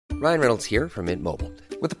Ryan Reynolds here from Mint Mobile.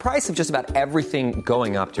 With the price of just about everything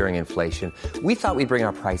going up during inflation, we thought we'd bring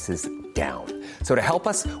our prices down. So to help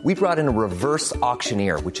us, we brought in a reverse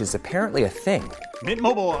auctioneer, which is apparently a thing. Mint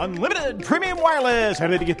Mobile Unlimited Premium Wireless. How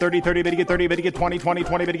to get 30, 30, bit to get 30, bit to get 20, 20,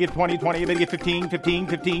 20, bit to get 20, 20, bit to get 15, 15,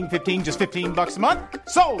 15, 15, just $15 a month?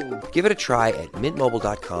 Sold! Give it a try at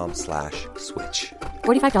mintmobile.com/switch.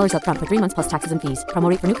 $45 up front for 3 months plus taxes and fees. Promo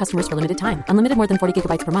rate for new customers for limited time. Unlimited more than 40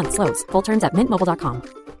 gigabytes per month. Slows full terms at mintmobile.com.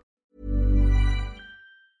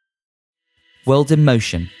 World in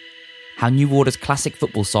Motion. How New Order's classic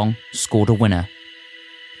football song scored a winner.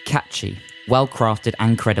 Catchy, well-crafted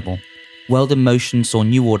and credible, World in Motion saw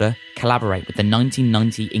New Order collaborate with the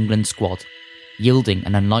 1990 England squad, yielding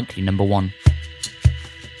an unlikely number one.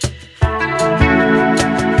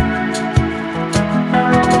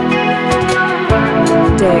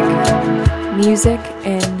 Dig. Music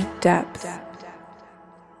in depth.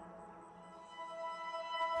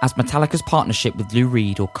 As Metallica's partnership with Lou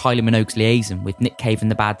Reed or Kylie Minogue's liaison with Nick Cave and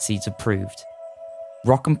the Bad Seeds have proved,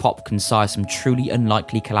 rock and pop can sire some truly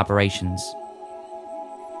unlikely collaborations.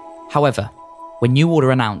 However, when New Order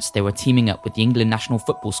announced they were teaming up with the England national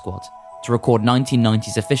football squad to record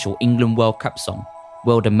 1990's official England World Cup song,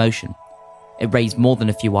 World in Motion, it raised more than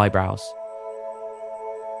a few eyebrows.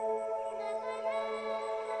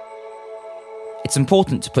 It's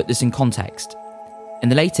important to put this in context. In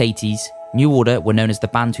the late 80s, New Order were known as the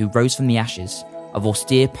band who rose from the ashes of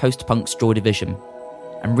austere post-punk's Joy Division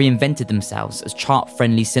and reinvented themselves as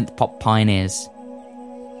chart-friendly synth-pop pioneers.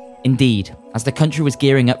 Indeed, as the country was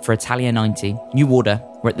gearing up for Italia 90, New Order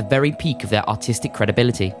were at the very peak of their artistic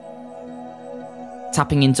credibility.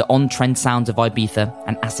 Tapping into on-trend sounds of Ibiza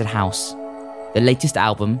and acid house, their latest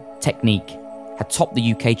album, Technique, had topped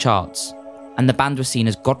the UK charts, and the band was seen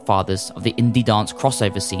as godfathers of the indie dance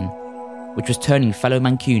crossover scene, which was turning fellow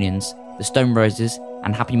Mancunians, the Stone Roses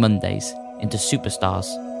and Happy Mondays, into superstars.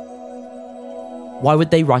 Why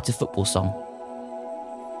would they write a football song?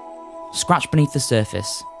 Scratch beneath the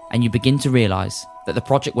surface, and you begin to realise that the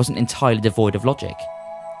project wasn't entirely devoid of logic.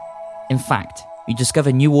 In fact, you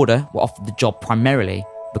discover New Order were offered the job primarily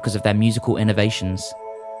because of their musical innovations.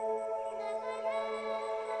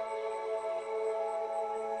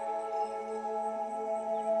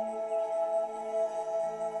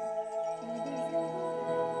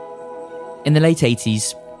 In the late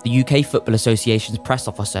 80s, the UK Football Association's press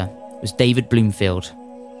officer was David Bloomfield,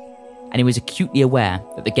 and he was acutely aware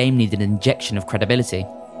that the game needed an injection of credibility.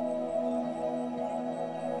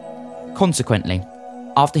 Consequently,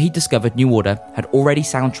 after he discovered New Order had already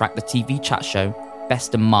soundtracked the TV chat show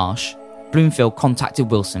Best and Marsh, Bloomfield contacted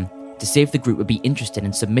Wilson to see if the group would be interested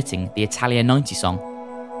in submitting the Italia 90 song.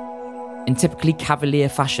 In typically cavalier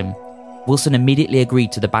fashion, Wilson immediately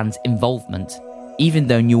agreed to the band's involvement, even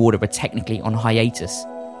though New Order were technically on hiatus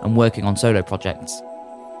and working on solo projects.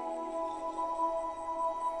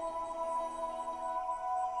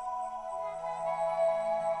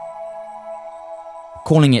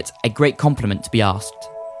 Calling it a great compliment to be asked,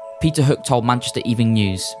 Peter Hook told Manchester Evening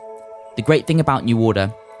News, "The great thing about New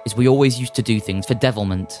Order is we always used to do things for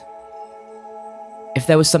devilment. If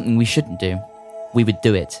there was something we shouldn't do, we would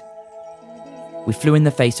do it. We flew in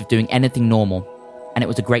the face of doing anything normal, and it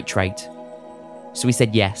was a great trait. So we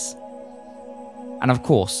said yes. And of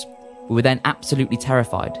course, we were then absolutely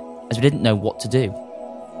terrified, as we didn't know what to do."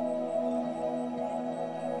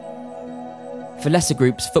 For lesser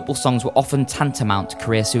groups, football songs were often tantamount to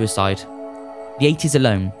career suicide. The 80s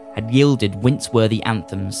alone had yielded wince-worthy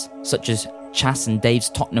anthems, such as Chas and Dave's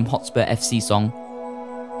Tottenham Hotspur FC song,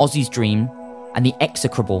 Ozzy's Dream, and the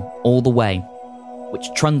execrable All the Way,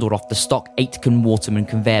 which trundled off the stock Aitken Waterman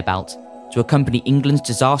conveyor belt to accompany England's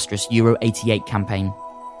disastrous Euro 88 campaign.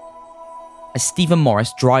 As Stephen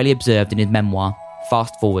Morris dryly observed in his memoir,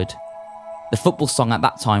 Fast Forward, the football song at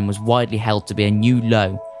that time was widely held to be a new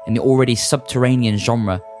low in the already subterranean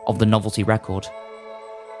genre of the novelty record.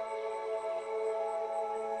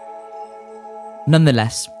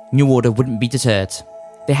 Nonetheless, New Order wouldn't be deterred.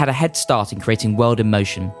 They had a head start in creating World in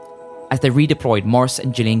Motion, as they redeployed Morris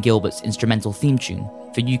and Gillian Gilbert's instrumental theme tune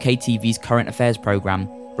for UK TV's current affairs programme,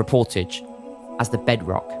 Reportage, as the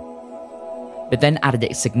bedrock, but then added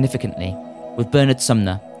it significantly, with Bernard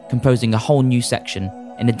Sumner composing a whole new section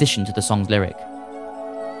in addition to the song's lyric.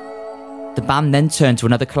 The band then turned to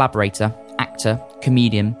another collaborator, actor,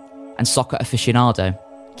 comedian, and soccer aficionado,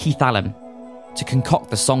 Keith Allen, to concoct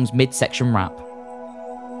the song's midsection rap.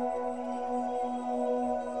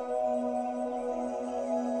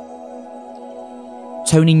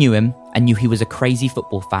 Tony knew him and knew he was a crazy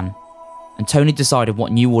football fan, and Tony decided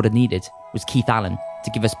what New Order needed was Keith Allen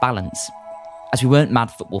to give us balance, as we weren't mad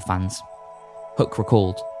football fans. Hook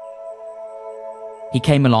recalled, He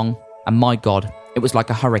came along, and my God, it was like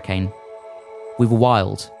a hurricane. We were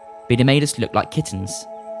wild, but he made us look like kittens.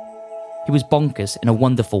 He was bonkers in a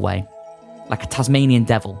wonderful way, like a Tasmanian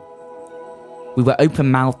devil. We were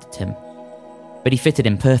open-mouthed at him, but he fitted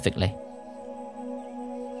in perfectly.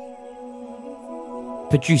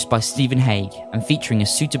 Produced by Stephen Hague and featuring a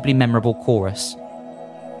suitably memorable chorus,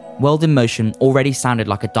 World in Motion already sounded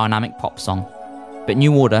like a dynamic pop song, but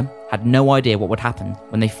New Order had no idea what would happen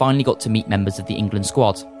when they finally got to meet members of the England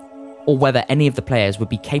squad, or whether any of the players would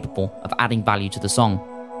be capable of adding value to the song.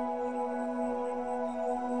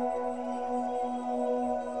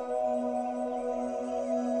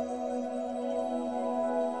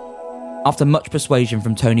 After much persuasion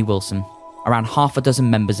from Tony Wilson, around half a dozen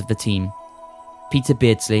members of the team, Peter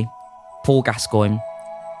Beardsley, Paul Gascoigne,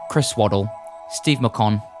 Chris Waddle, Steve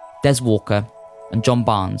McCon, Des Walker and John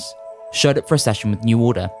Barnes showed up for a session with New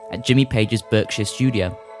Order at Jimmy Page's Berkshire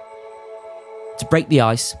studio. To break the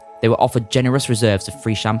ice, they were offered generous reserves of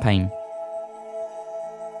free champagne.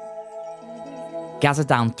 Gathered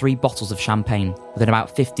down 3 bottles of champagne within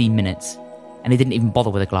about 15 minutes, and he didn't even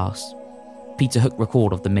bother with a glass. Peter Hook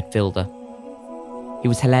recalled of the midfielder. He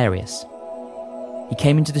was hilarious. He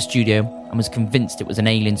came into the studio and was convinced it was an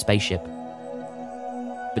alien spaceship.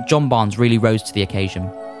 But John Barnes really rose to the occasion.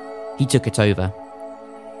 He took it over.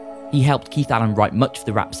 He helped Keith Allen write much of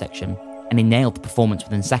the rap section, and he nailed the performance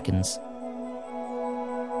within seconds.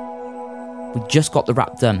 We just got the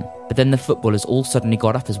rap done, but then the footballers all suddenly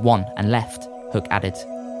got up as one and left, Hook added.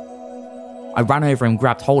 I ran over and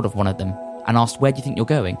grabbed hold of one of them and asked, "Where do you think you're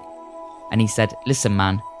going?" And he said, "Listen,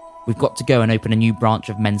 man, we've got to go and open a new branch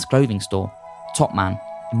of men's clothing store, Top Man,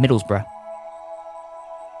 in Middlesbrough."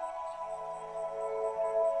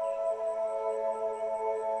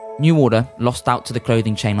 New Order lost out to the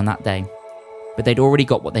clothing chain on that day, but they'd already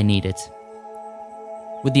got what they needed.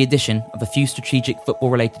 With the addition of a few strategic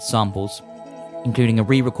football-related samples, including a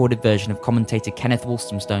re-recorded version of commentator Kenneth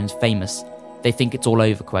Walstonstone's famous "They Think It's All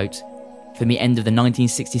Over" quote from the end of the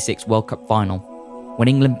 1966 World Cup final, when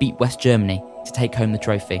England beat West Germany to take home the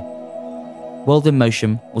trophy. World in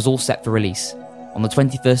Motion was all set for release on the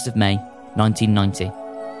 21st of May, 1990.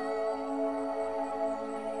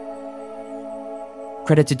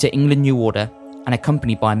 Credited to England New Order and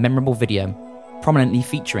accompanied by a memorable video prominently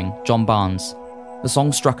featuring John Barnes, the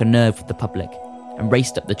song struck a nerve with the public and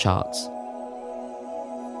raced up the charts.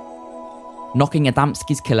 Knocking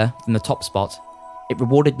Adamski's Killer from the top spot, it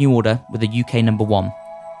rewarded New Order with a UK number 1,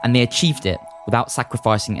 and they achieved it without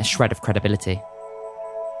sacrificing a shred of credibility.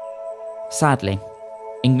 Sadly,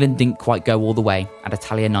 England didn't quite go all the way at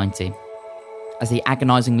Italia 90, as they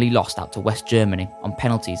agonisingly lost out to West Germany on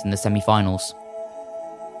penalties in the semi-finals.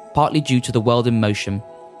 Partly due to the World in Motion,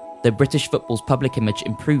 though British football's public image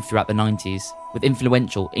improved throughout the 90s, with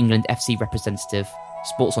influential England FC representative,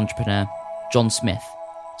 sports entrepreneur John Smith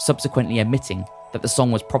subsequently admitting that the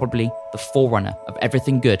song was probably the forerunner of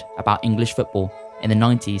everything good about English football in the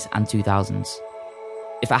 90s and 2000s.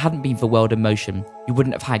 If it hadn't been for World in Motion, you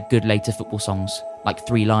wouldn't have had good later football songs like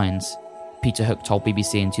Three Lions, Peter Hook told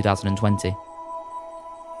BBC in 2020.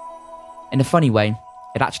 In a funny way,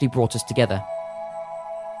 it actually brought us together,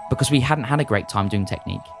 because we hadn't had a great time doing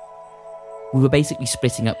Technique. We were basically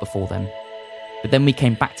splitting up before then, but then we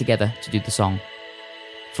came back together to do the song.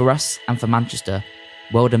 For us and for Manchester,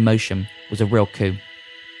 World in Motion was a real coup.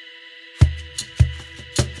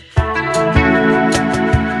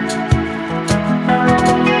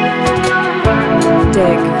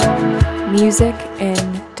 Dig. Music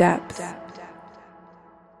in depth.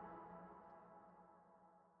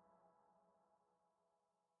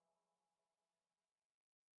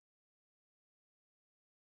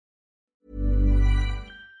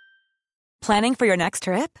 Planning for your next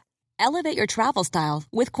trip? Elevate your travel style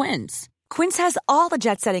with Quince. Quince has all the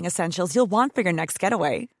jet-setting essentials you'll want for your next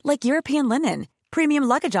getaway, like European linen, premium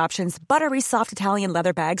luggage options, buttery soft Italian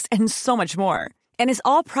leather bags, and so much more. And is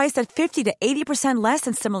all priced at 50 to 80% less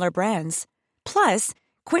than similar brands. Plus,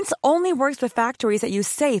 Quince only works with factories that use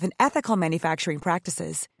safe and ethical manufacturing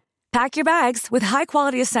practices. Pack your bags with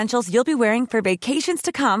high-quality essentials you'll be wearing for vacations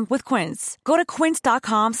to come with Quince. Go to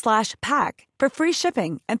quince.com/pack for free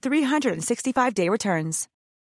shipping and 365-day returns.